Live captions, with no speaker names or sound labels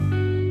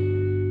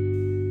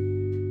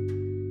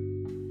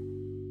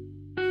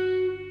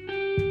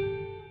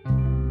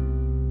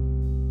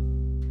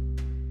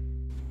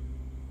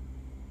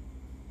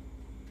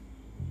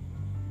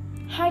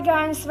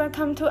guys,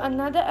 welcome to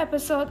another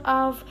episode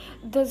of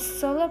the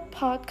Solo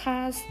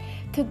Podcast.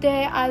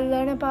 Today I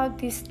learned about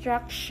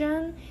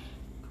distraction.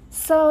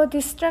 So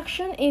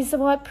distraction is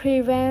what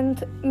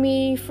prevents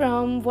me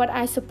from what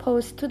I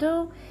supposed to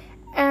do,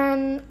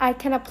 and I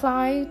can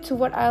apply to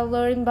what I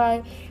learned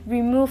by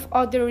remove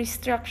all the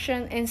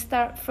distraction and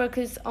start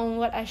focus on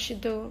what I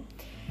should do.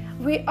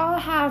 We all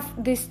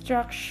have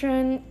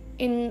distraction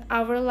in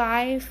our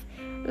life,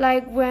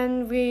 like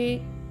when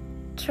we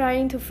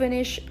trying to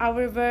finish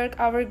our work,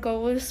 our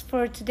goals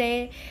for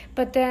today,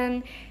 but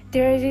then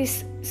there is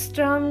this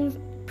strong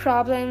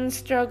problem,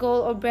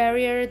 struggle, or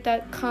barrier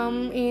that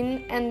come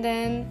in, and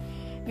then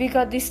we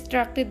got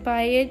distracted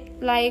by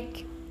it.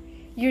 Like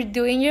you're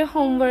doing your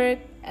homework,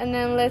 and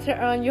then later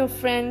on your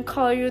friend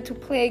call you to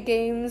play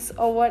games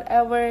or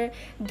whatever,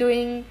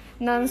 doing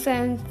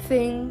nonsense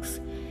things.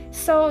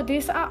 So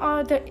these are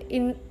all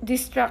the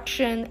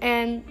distraction,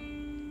 and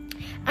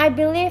I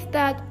believe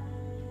that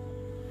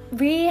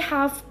we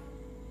have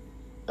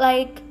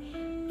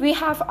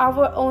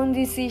our own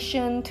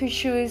decision to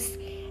choose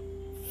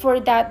for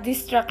that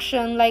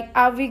distraction. Like,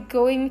 are we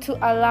going to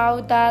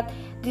allow that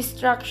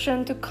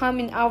distraction to come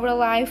in our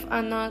life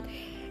or not?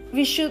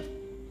 We should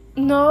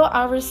know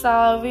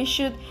ourselves. We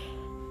should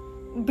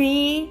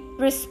be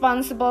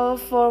responsible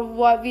for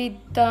what we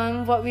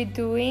done, what we're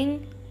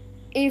doing.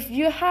 If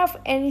you have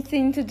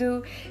anything to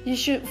do, you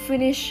should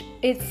finish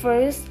it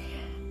first.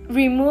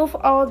 Remove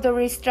all the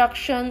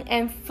distraction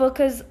and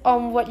focus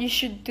on what you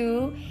should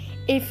do.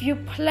 If you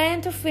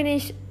plan to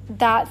finish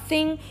that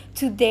thing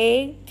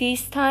today,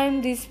 this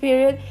time, this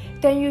period,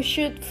 then you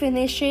should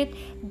finish it.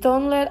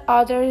 Don't let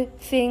other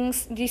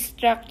things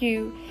distract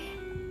you.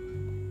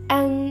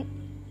 And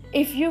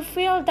if you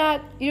feel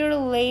that you're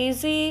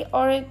lazy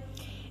or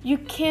you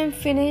can't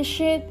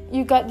finish it,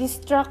 you got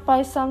distracted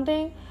by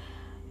something,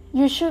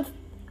 you should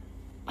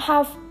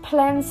have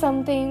planned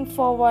something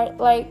forward.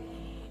 Like,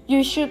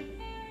 you should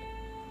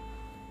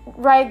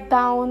write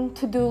down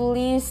to-do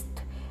list,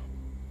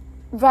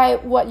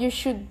 write what you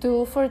should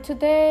do for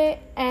today,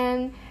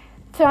 and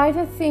try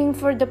to think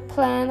for the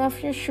plan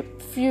of your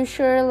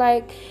future.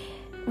 Like,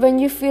 when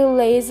you feel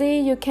lazy,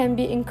 you can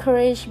be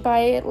encouraged by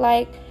it.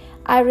 Like,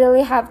 I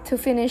really have to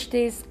finish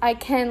this. I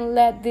can't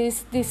let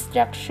this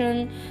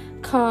distraction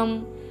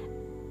come.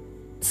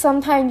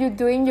 Sometimes you're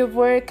doing your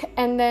work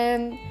and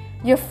then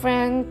your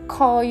friend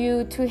call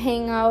you to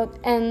hang out,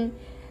 and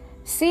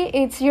see,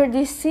 it's your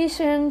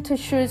decision to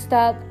choose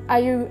that. Are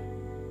you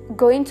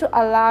going to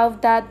allow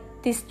that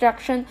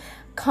distraction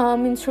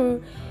come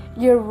into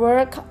your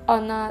work or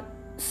not?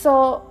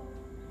 So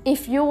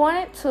if you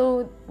wanted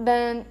to,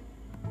 then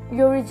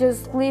you will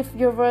just leave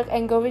your work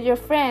and go with your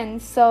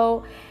friends.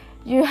 So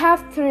you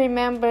have to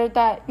remember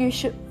that you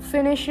should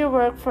finish your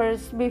work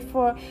first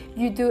before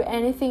you do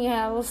anything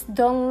else.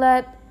 Don't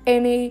let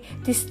any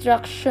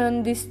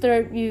distraction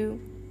disturb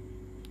you.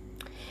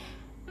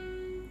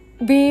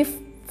 Be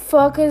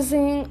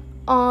focusing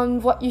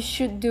on what you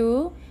should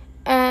do,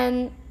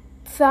 and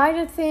try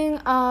to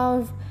think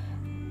of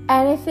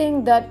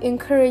anything that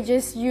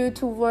encourages you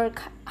to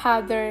work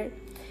harder.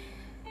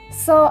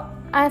 So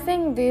I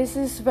think this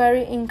is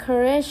very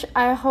encouraged.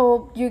 I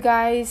hope you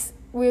guys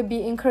will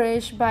be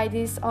encouraged by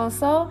this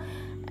also.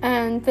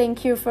 And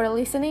thank you for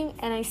listening,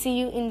 and I see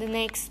you in the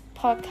next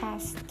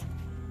podcast.